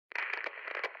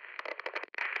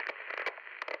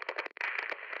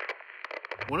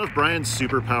One of Brian's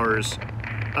superpowers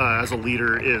as a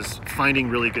leader is finding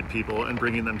really good people and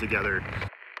bringing them together.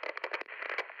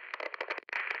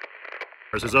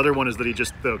 His other one is that he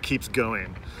just keeps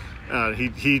going.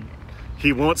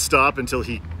 He won't stop until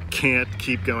he can't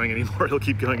keep going anymore. He'll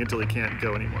keep going until he can't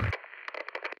go anymore.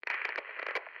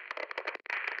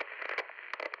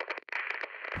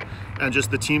 And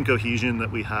just the team cohesion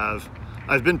that we have.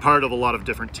 I've been part of a lot of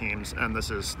different teams, and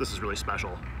this is really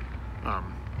special.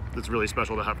 It's really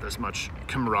special to have this much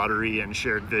camaraderie and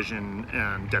shared vision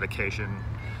and dedication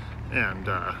and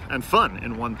fun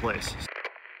in one place.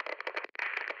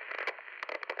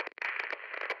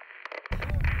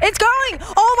 It's going!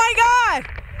 Oh my God!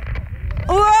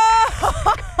 Whoa!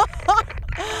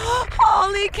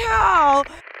 Holy cow!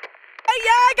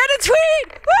 Yeah, I got a tweet!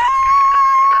 Woo!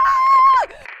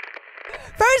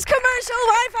 First commercial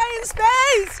Wi-Fi in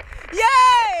space!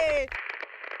 Yay!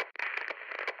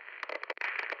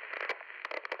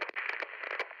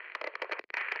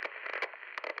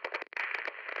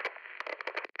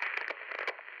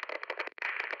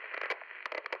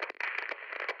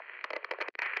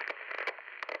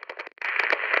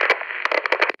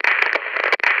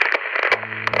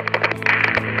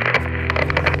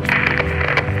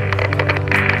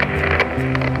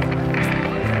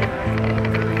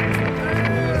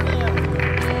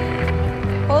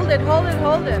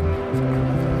 Hold it.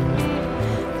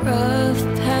 Rough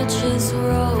patches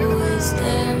were always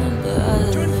there, but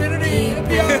other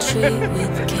people treat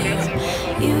with care.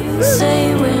 You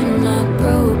say we're not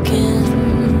broken,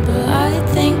 but I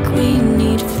think we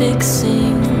need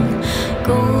fixing.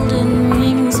 Golden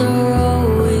rings are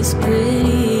always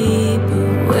pretty,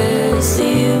 but where's the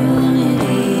unity?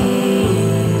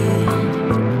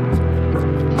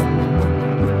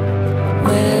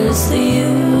 Where's the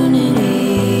unity?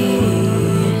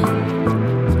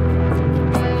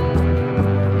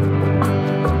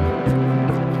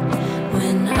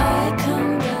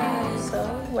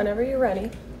 Whenever you're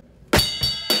ready.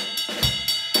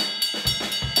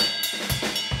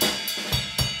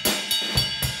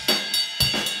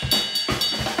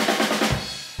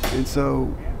 And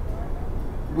so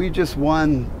we just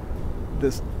won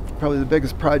this, probably the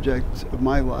biggest project of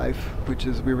my life, which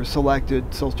is we were selected,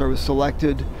 Solstar was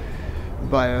selected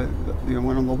by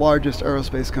one of the largest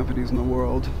aerospace companies in the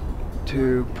world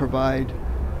to provide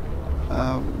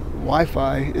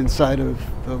Wi-Fi inside of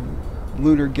the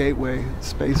Lunar Gateway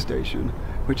space station,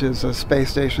 which is a space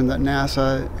station that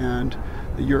NASA and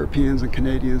the Europeans and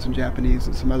Canadians and Japanese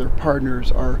and some other partners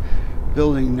are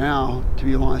building now to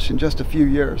be launched in just a few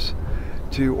years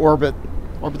to orbit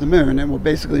the moon, and will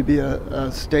basically be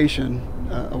a station,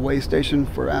 a way station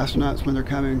for astronauts when they're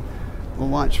coming. They'll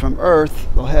launch from Earth,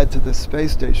 they'll head to the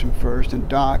space station first and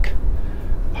dock,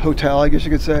 hotel I guess you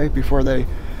could say, before they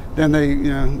go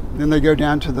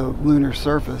down to the lunar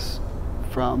surface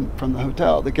from the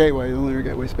hotel, the Gateway, the Lunar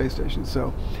Gateway space station.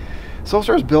 So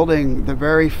Solstar is building the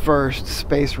very first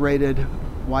space-rated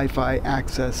Wi-Fi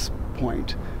access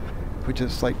point, which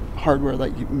is like hardware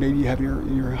that maybe you have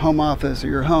in your home office or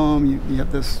your home. You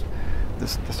have this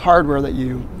hardware that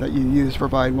you use to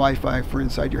provide Wi-Fi for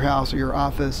inside your house or your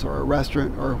office or a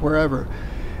restaurant or wherever.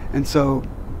 And so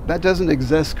that doesn't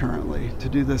exist currently, to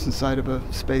do this inside of a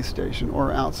space station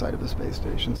or outside of a space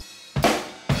station.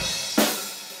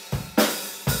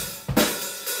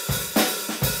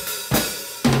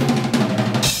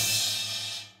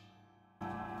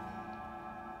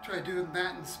 Try doing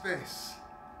that in space.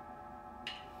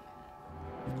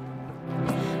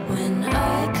 When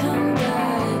I come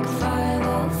back,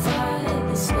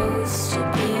 5:05 is supposed to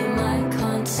be my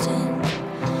constant.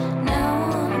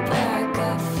 Now I'm back,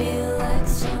 I feel like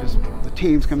someone. The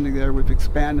team's coming together. We've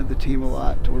expanded the team a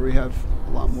lot to where we have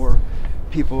a lot more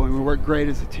people, and we work great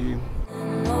as a team.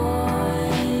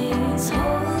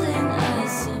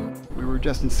 We were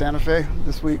just in Santa Fe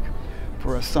this week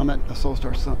for a summit, a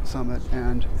Solstar summit,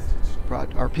 and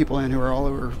brought our people in who are all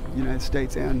over the United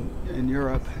States and in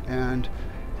Europe, and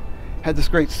had this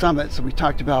great summit. So we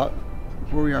talked about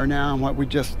where we are now and what we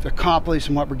just accomplished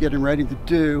and what we're getting ready to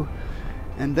do.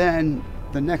 And then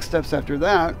the next steps after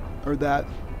that are that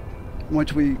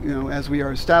once we, as we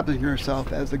are establishing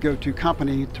ourselves as the go-to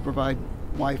company to provide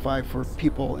Wi-Fi for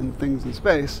people and things in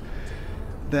space,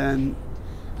 then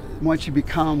once you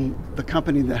become the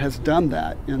company that has done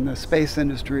that in the space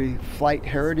industry, flight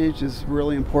heritage is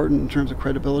really important in terms of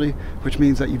credibility, which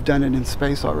means that you've done it in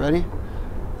space already.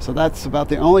 So that's about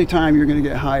the only time you're going to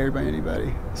get hired by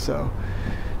anybody. So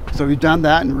we've done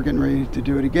that, and we're getting ready to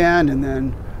do it again, and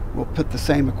then we'll put the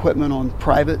same equipment on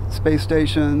private space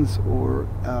stations or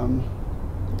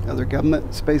other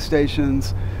government space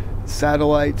stations,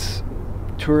 satellites,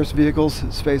 tourist vehicles,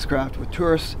 spacecraft with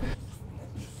tourists.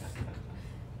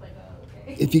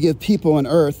 If you give people on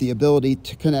Earth the ability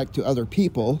to connect to other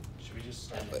people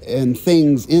and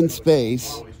things in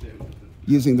space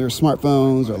using their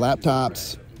smartphones or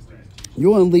laptops,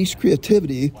 you'll unleash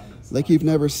creativity like you've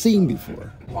never seen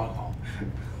before.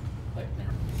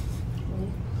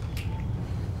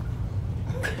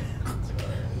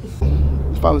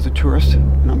 If I was a tourist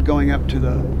and I'm going up to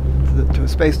a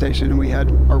space station and we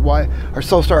had our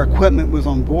Solstar equipment was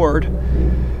on board,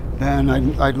 then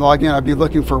I'd log in. I'd be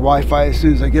looking for Wi-Fi as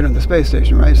soon as I get on the space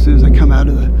station, right? As soon as I come out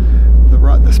of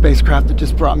the spacecraft that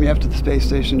just brought me up to the space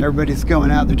station, everybody's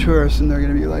going out, the tourists, and they're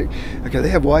going to be like, okay, they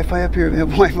have Wi-Fi up here, they have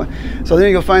Wi-Fi. So then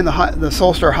you go find the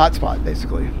Solstar hotspot,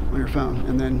 basically, on your phone,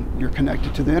 and then you're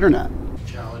connected to the internet.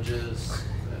 Challenges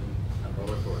and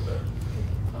roller coaster.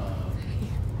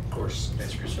 Of course,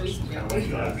 space research.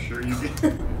 I'm sure you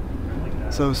do.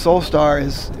 So Solstar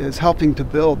is helping to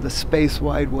build the space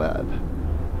wide web.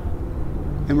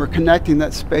 And we're connecting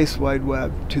that space wide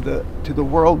web to the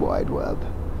world wide web.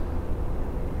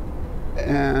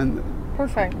 And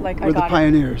Perfect. Like we're the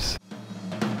pioneers.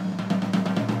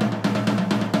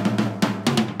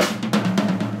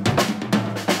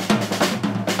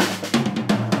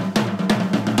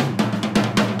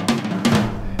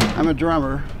 I'm a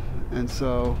drummer, and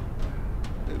so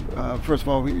first of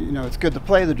all, it's good to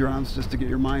play the drums just to get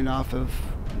your mind off of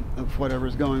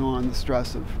whatever's going on, the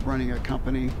stress of running a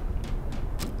company.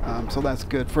 So that's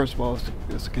good. First of all,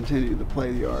 is to continue to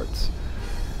play the arts,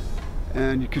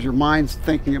 and because your mind's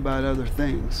thinking about other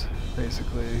things,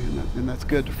 basically, and that's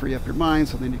good to free up your mind,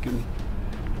 so then you can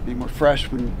be more fresh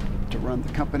to run the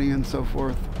company and so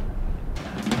forth.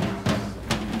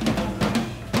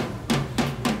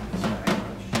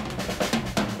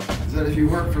 Is that if you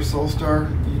work for Solstar,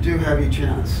 you do have a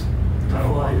chance to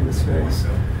fly into space.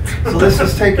 So let's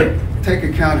just take a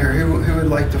count here. Who would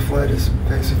like to fly to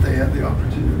space if they had the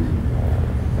opportunity?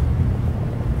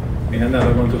 I'm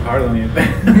not going too hard on you.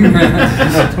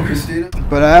 Kristina.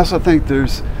 But I also think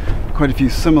there's quite a few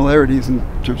similarities in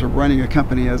terms of running a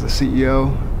company as a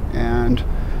CEO and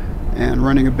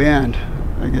running a band,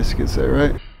 I guess you could say,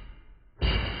 right?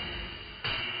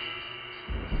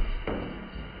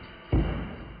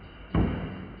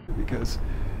 Because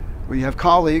when you have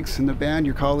colleagues in the band,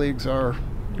 your colleagues are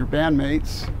your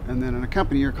bandmates, and then in a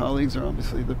company, your colleagues are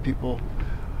obviously the people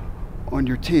on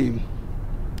your team.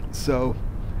 So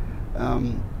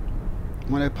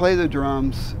when I play the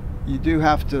drums, you do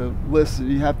have to listen.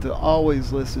 You have to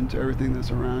always listen to everything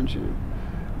that's around you.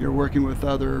 You're working with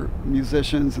other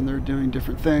musicians and they're doing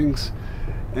different things,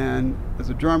 and as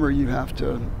a drummer, you have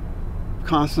to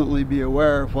constantly be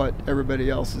aware of what everybody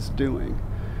else is doing.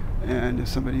 And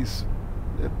if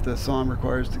the song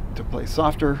requires to play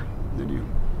softer, then you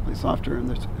play softer,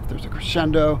 and if there's a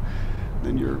crescendo,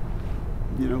 then you're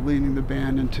leading the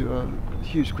band into a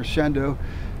huge crescendo.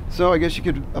 So I guess you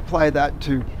could apply that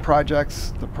to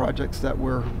projects, these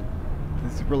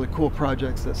really cool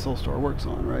projects that Solstar works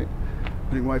on, right?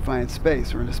 Putting Wi-Fi in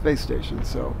space or in a space station.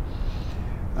 So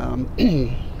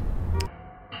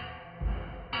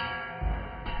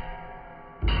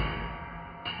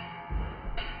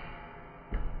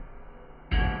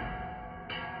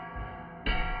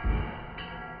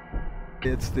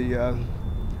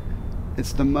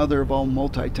it's the mother of all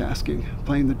multitasking,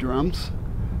 playing the drums.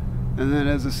 And then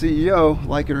as a CEO,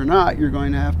 like it or not, you're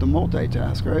going to have to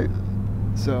multitask, right?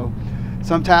 So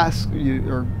some tasks you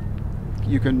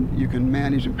can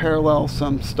manage in parallel,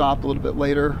 some stop a little bit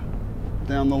later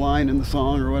down the line in the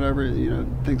song or whatever,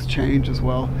 things change as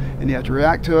well. And you have to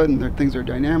react to it, and things are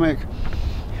dynamic.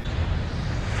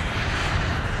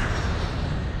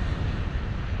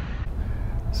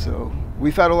 So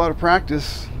we've had a lot of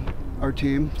practice, our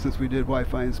team, since we did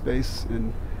Wi-Fi in space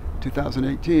in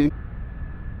 2018.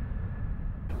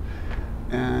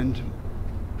 And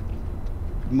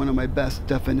one of my best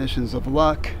definitions of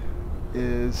luck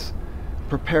is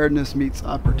preparedness meets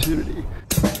opportunity.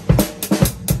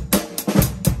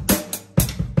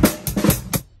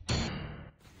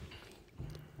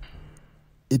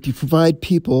 If you provide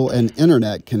people an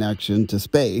internet connection to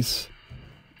space,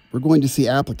 we're going to see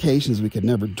applications we could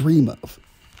never dream of.